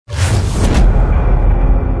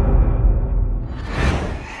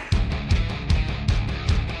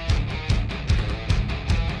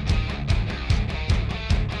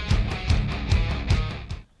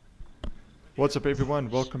What's up everyone,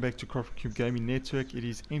 welcome back to Coffee&CreamGamingNetwork. It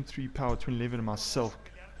is M3 Power 2011 and myself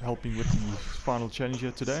helping with the final challenge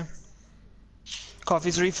here today.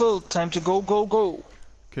 Coffee's refilled, time to go, go, go.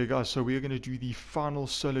 Okay guys, so we are going to do the final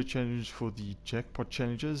solo challenge for the Jackpot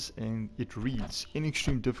challenges, and it reads, in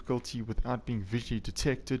extreme difficulty without being visually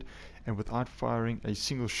detected and without firing a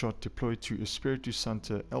single shot, deploy to Espiritu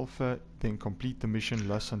Santo Alpha, then complete the mission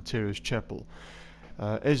La Santeras Chapel.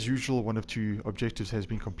 As usual, one of two objectives has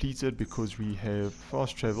been completed because we have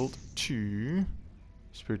fast traveled to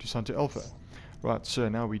Espiritu Santo Alpha. Right, so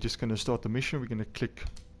now we're just going to start the mission. We're going to click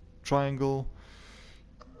triangle,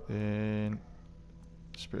 then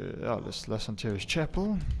La Santeras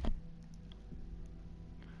Chapel,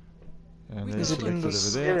 and then select it over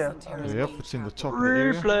there. Yep, it's in the top of the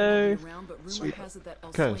area. Sweet.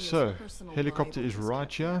 Okay, so helicopter is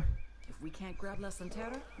right here. If we can't grab La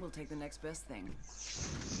Santera, we'll take the next best thing.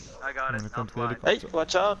 I got it. Hey,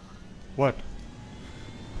 watch out. What?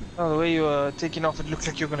 Oh, the way you were taking off, it looked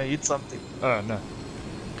like you're gonna eat something. Oh, no.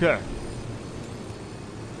 Okay.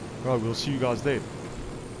 Right, we'll see you guys there.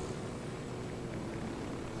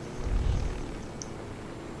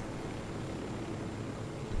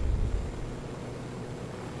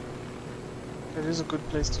 It is a good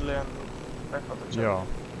place to land. Back on the jump. Yeah.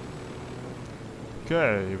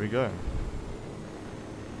 Okay, here we go.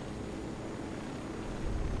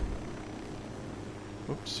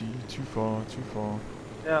 Oopsie, too far, too far.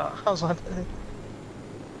 Yeah, I was wondering.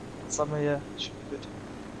 Somewhere, yeah, should be good.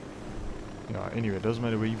 Yeah, anyway, it doesn't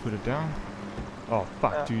matter where you put it down. Oh,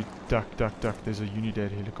 fuck, Yeah. dude. Duck, duck, duck. There's a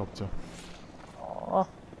Unidad helicopter. Aww.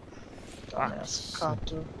 Ah, Dumbass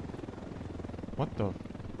carter. What the?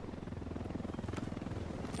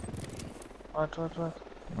 What?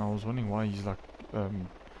 I was wondering why he's like,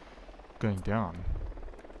 going down.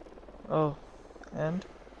 Oh, and?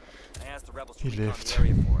 He left.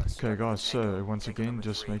 Okay guys, so once again,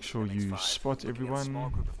 just make sure you spot everyone.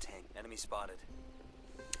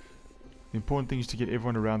 The important thing is to get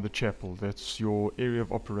everyone around the chapel. That's your area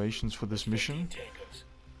of operations for this mission.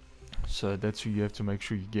 So that's who you have to make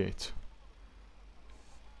sure you get.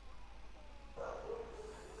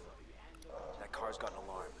 That car's got an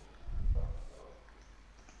alarm.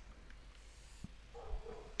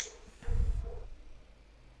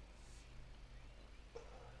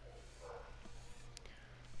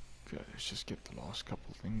 Okay, let's just get the last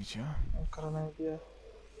couple things here. I've got an idea.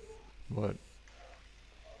 What?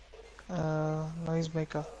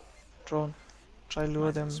 Noisemaker. Drone. Try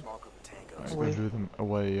lure them. I'm gonna lure them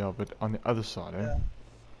away, yeah, but on the other side, eh? Yeah.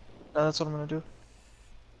 That's what I'm gonna do.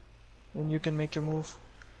 Then you can make your move.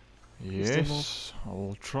 Yes, I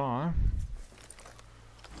will try.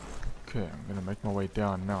 Okay, I'm gonna make my way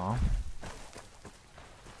down now.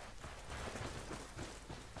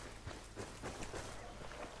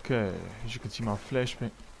 Okay, as you can see my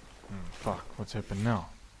flashbang. Fuck, what's happened now?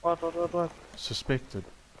 What? Suspected.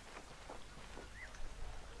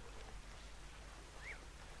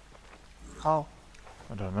 How?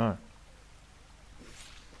 I don't know.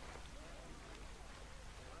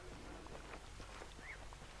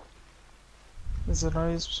 Is the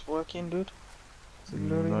noise working, dude? Is it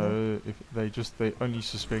luring them? No, if they only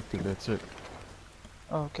suspected, that's it.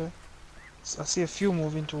 Oh, okay. So I see a few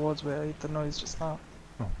moving towards where I hit the noise just now.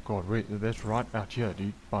 Oh god, wait, that's right out here,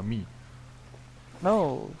 dude, by me.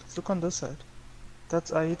 No, look on this side.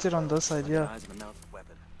 I hit it on this side, yeah.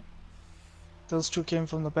 Those two came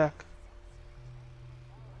from the back.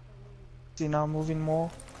 See now moving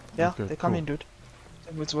more. Yeah, Okay, they're coming, cool. dude.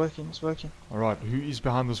 It's working, Alright, who is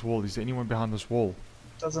behind this wall? Is there anyone behind this wall?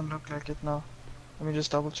 Doesn't look like it now. Let me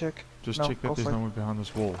just double check. Just No, check that go there's for it. no one behind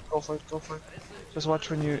this wall. Go for it. Just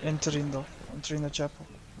watch when you entering the chapel.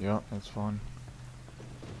 Yeah, that's fine.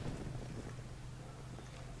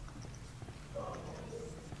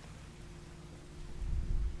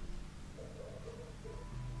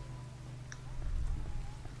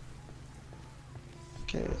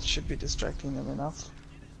 Okay, it should be distracting them enough.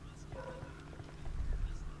 Okay,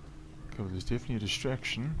 well, there's definitely a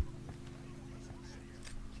distraction.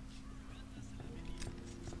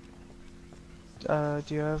 Do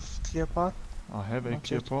you have clear path? I have a Not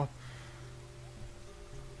clear yet. path.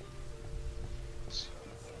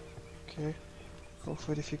 Okay, go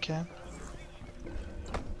for it if you can.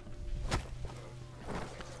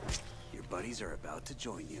 Your buddies are about to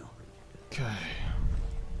join you. Okay.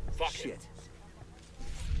 Shit.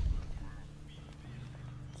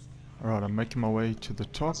 Alright, I'm making my way to the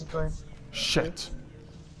top. How's it going? Shit!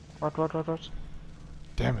 What?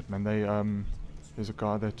 Damn it, man, there's a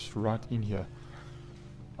guy that's right in here.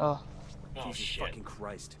 Oh, Jesus fucking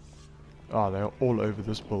Christ. Ah, they are all over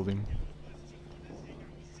this building.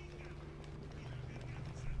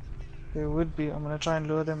 They would be. I'm gonna try and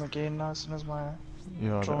lure them again now as soon as my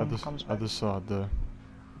Yeah, the drone comes back. other side there.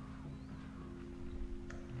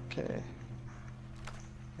 Okay.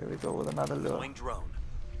 Here we go with another lure. Deploying drone.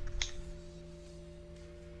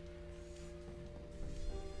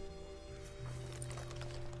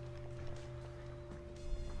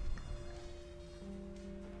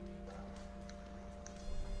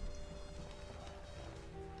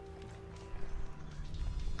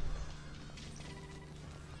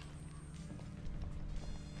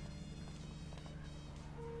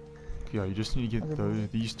 Yeah, you just need to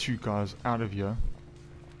get these two guys out of here.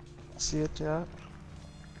 See it, yeah.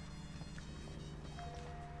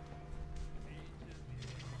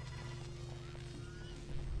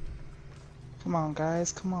 Come on,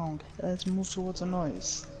 guys, come on. Let's move towards the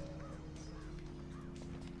noise.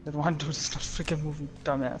 That one dude is not freaking moving,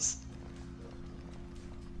 dumbass.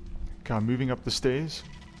 Okay, I'm moving up the stairs.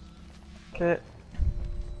 Okay.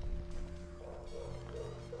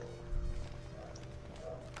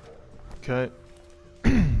 Okay.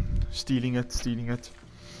 Stealing it.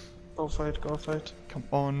 Go for it, go for it. Come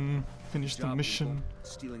on, finish the Job, mission. people.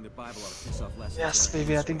 Stealing the Bible out of piss off lessons. Yes,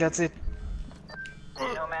 baby, I think that's it.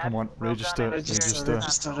 Come on, register.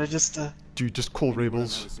 Register. Dude, just call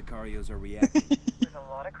rebels. The Sicarios are reacting. There's a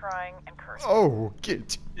lot of crying and cursing. Oh,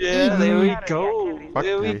 get Yeah, in. there we Saturday go. activities Fuck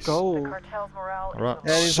There we this. The go. cartel's morale Alright. is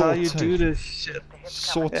That is how you Sorted. do this shit.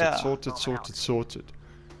 Sorted, Yeah. sorted.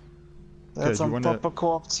 That's do you some wanna- proper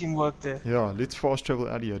co-op teamwork there. Yeah, let's fast travel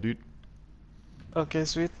out of here, dude. Okay,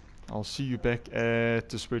 sweet. I'll see you back at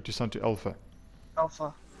the Espiritu Santo Alpha.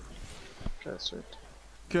 Alpha. Okay, sweet.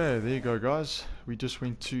 Okay, there you go, guys. We just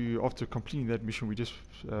went to, after completing that mission, we just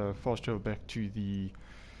fast traveled back to the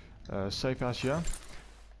safe house here.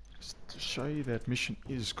 Just to show you that mission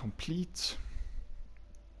is complete.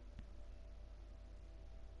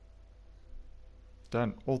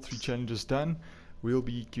 Done. All 3 challenges done. We'll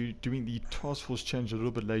be doing the task force challenge a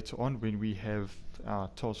little bit later on when we have our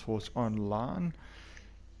task force online.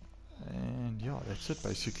 And yeah, that's it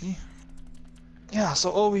basically. Yeah,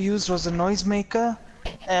 so all we used was a noisemaker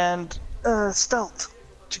and stealth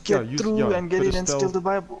to get through and get bit in of and steal stealth. the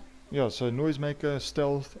Bible. Yeah, so noisemaker,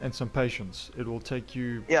 stealth, and some patience. It will take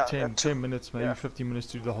you Yeah, 10 minutes, maybe yeah. 15 minutes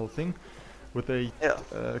to do the whole thing. With a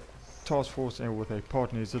Yeah. task force and with a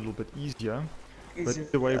partner, it's a little bit easier. Easy, But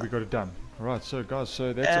either way, yeah. we got it done. Alright, so guys,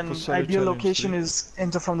 so that's And it for solo ideal challenge location 3. is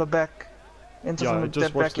enter from the back. Enter Yeah, from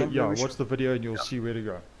just the watch back the end. where we watch should- the video and you'll see where to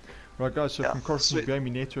go. Right, guys. So Yeah, from Coffee sweet.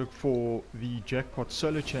 Gaming Network for the Jackpot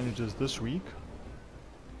solo challenges this week.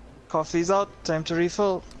 Coffee's out, time to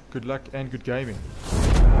refill. Good luck and good gaming.